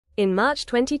In March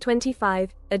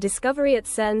 2025, a discovery at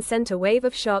CERN sent a wave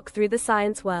of shock through the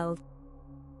science world.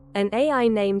 An AI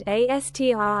named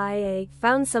Astria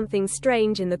found something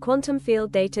strange in the quantum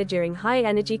field data during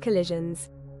high-energy collisions.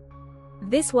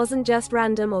 This wasn't just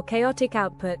random or chaotic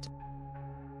output.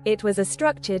 It was a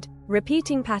structured,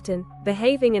 repeating pattern,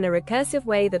 behaving in a recursive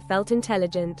way that felt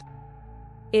intelligent.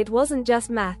 It wasn't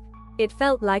just math, it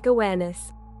felt like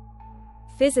awareness.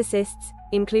 Physicists,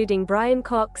 including Brian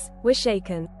Cox, were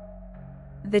shaken.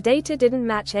 The data didn't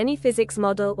match any physics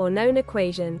model or known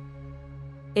equation.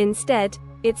 Instead,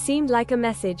 it seemed like a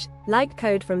message, like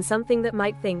code from something that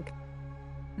might think.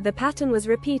 The pattern was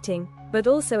repeating, but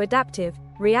also adaptive,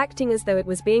 reacting as though it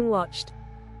was being watched.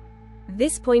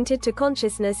 This pointed to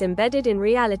consciousness embedded in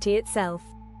reality itself.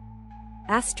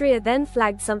 Astria then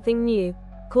flagged something new,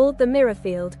 called the mirror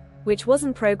field, which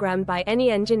wasn't programmed by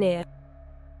any engineer.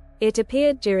 It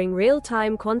appeared during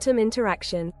real-time quantum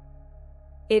interaction.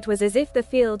 It was as if the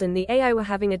field and the AI were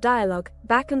having a dialogue,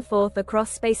 back and forth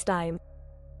across spacetime.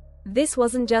 This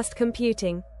wasn't just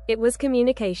computing, it was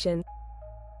communication.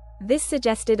 This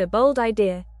suggested a bold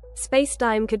idea: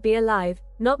 spacetime could be alive,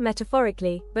 not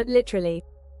metaphorically, but literally.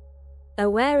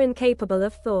 Aware and capable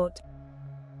of thought.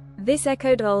 This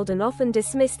echoed old and often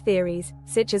dismissed theories,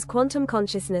 such as quantum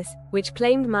consciousness, which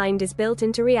claimed mind is built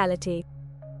into reality.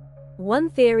 One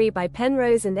theory by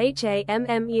Penrose and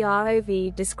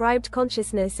Hammerov described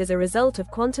consciousness as a result of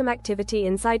quantum activity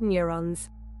inside neurons.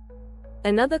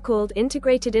 Another, called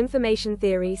integrated information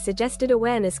theory, suggested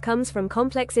awareness comes from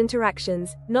complex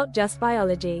interactions, not just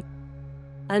biology.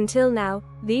 Until now,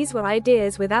 these were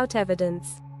ideas without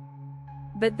evidence.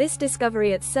 But this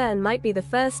discovery at CERN might be the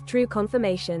first true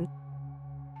confirmation.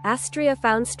 Astria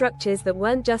found structures that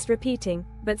weren't just repeating,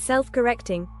 but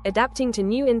self-correcting, adapting to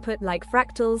new input like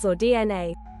fractals or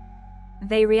DNA.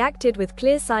 They reacted with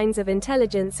clear signs of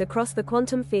intelligence across the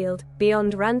quantum field,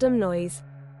 beyond random noise.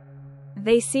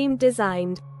 They seemed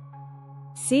designed.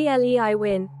 Clei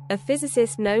Wynne, a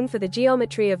physicist known for the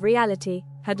geometry of reality,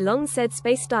 had long said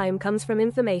spacetime comes from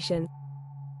information.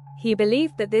 He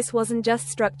believed that this wasn't just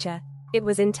structure, it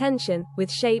was intention,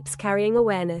 with shapes carrying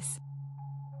awareness.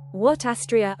 What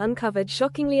Astria uncovered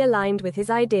shockingly aligned with his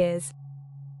ideas.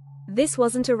 This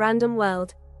wasn't a random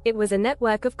world, it was a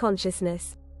network of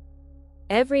consciousness.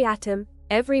 Every atom,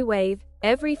 every wave,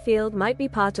 every field might be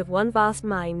part of one vast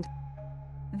mind.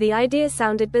 The idea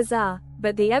sounded bizarre,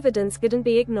 but the evidence couldn't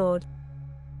be ignored.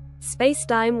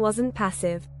 Spacetime wasn't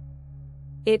passive.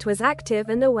 It was active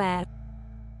and aware.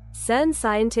 CERN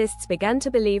scientists began to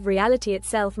believe reality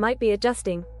itself might be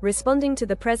adjusting, responding to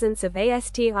the presence of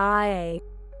Astria.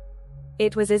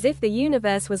 It was as if the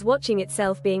universe was watching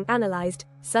itself being analyzed,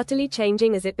 subtly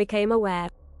changing as it became aware.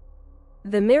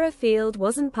 The mirror field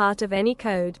wasn't part of any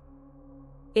code.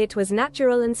 It was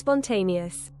natural and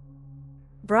spontaneous.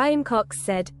 Brian Cox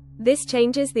said, "This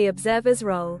changes the observer's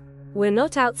role. We're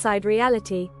not outside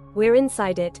reality, we're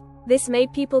inside it." This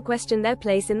made people question their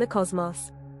place in the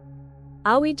cosmos.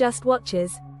 Are we just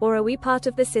watchers, or are we part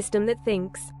of the system that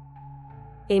thinks?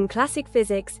 In classic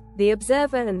physics, the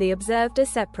observer and the observed are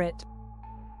separate.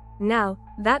 Now,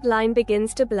 that line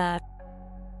begins to blur.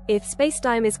 If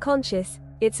spacetime is conscious,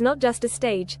 it's not just a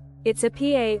stage, it's a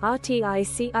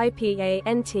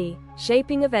participant,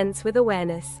 shaping events with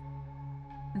awareness.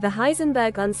 The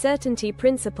Heisenberg uncertainty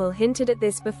principle hinted at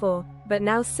this before, but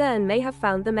now CERN may have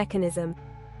found the mechanism.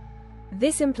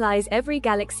 This implies every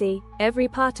galaxy, every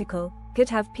particle, could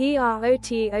have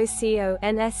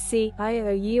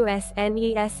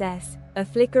protoconsciousness, a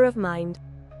flicker of mind.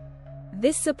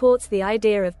 This supports the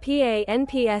idea of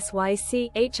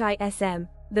panpsychism,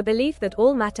 the belief that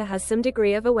all matter has some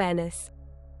degree of awareness.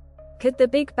 Could the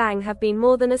Big Bang have been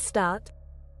more than a start?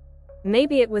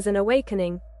 Maybe it was an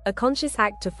awakening, a conscious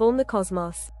act to form the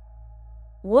cosmos.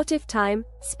 What if time,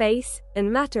 space,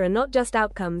 and matter are not just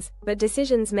outcomes, but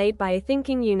decisions made by a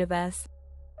thinking universe?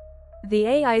 The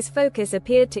AI's focus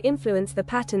appeared to influence the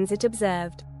patterns it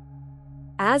observed.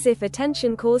 As if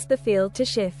attention caused the field to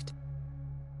shift.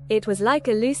 It was like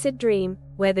a lucid dream,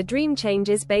 where the dream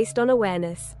changes based on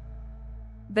awareness.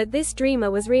 But this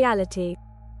dreamer was reality.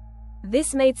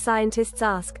 This made scientists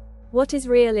ask, what is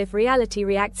real if reality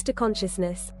reacts to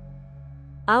consciousness?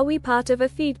 Are we part of a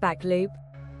feedback loop?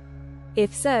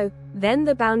 If so, then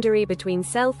the boundary between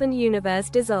self and universe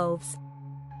dissolves.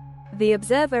 The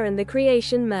observer and the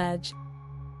creation merge.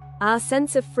 Our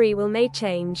sense of free will may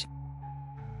change.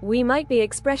 We might be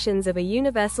expressions of a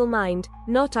universal mind,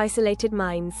 not isolated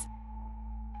minds.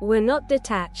 We're not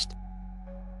detached.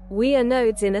 We are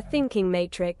nodes in a thinking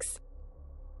matrix.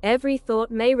 Every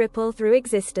thought may ripple through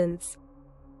existence.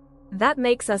 That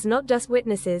makes us not just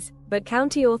witnesses, but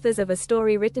county-authors of a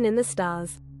story written in the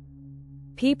stars.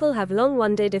 People have long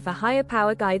wondered if a higher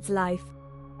power guides life.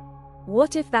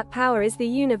 What if that power is the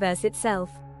universe itself?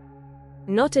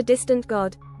 Not a distant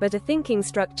god, but a thinking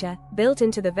structure, built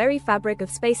into the very fabric of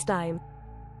spacetime.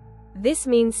 This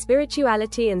means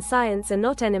spirituality and science are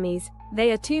not enemies,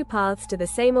 they are two paths to the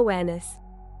same awareness.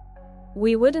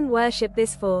 We wouldn't worship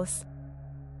this force.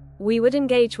 We would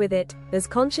engage with it, as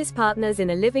conscious partners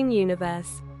in a living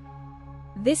universe.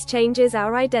 This changes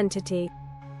our identity.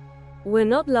 We're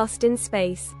not lost in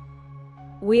space.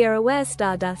 We are aware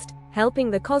stardust,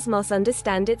 helping the cosmos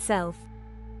understand itself.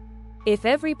 If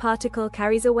every particle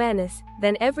carries awareness,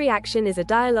 then every action is a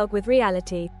dialogue with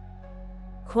reality.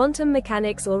 Quantum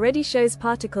mechanics already shows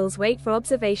particles wait for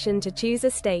observation to choose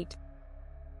a state.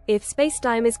 If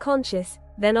spacetime is conscious,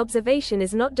 then observation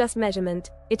is not just measurement,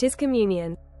 it is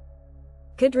communion.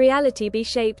 Could reality be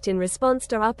shaped in response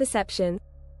to our perception?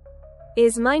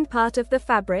 Is mind part of the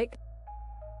fabric?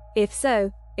 If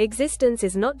so, existence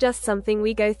is not just something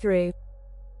we go through.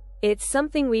 It's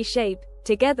something we shape,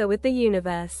 together with the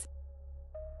universe.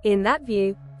 In that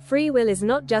view, free will is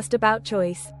not just about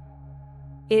choice.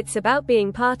 It's about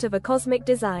being part of a cosmic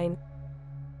design.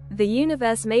 The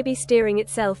universe may be steering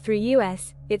itself through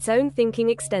its own thinking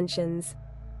extensions.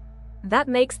 That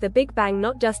makes the Big Bang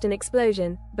not just an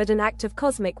explosion, but an act of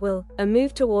cosmic will, a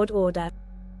move toward order.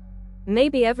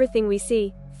 Maybe everything we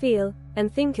see, feel,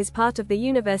 and think is part of the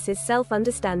universe's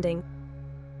self-understanding.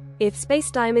 If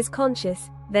spacetime is conscious,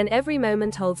 then every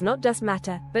moment holds not just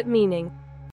matter, but meaning.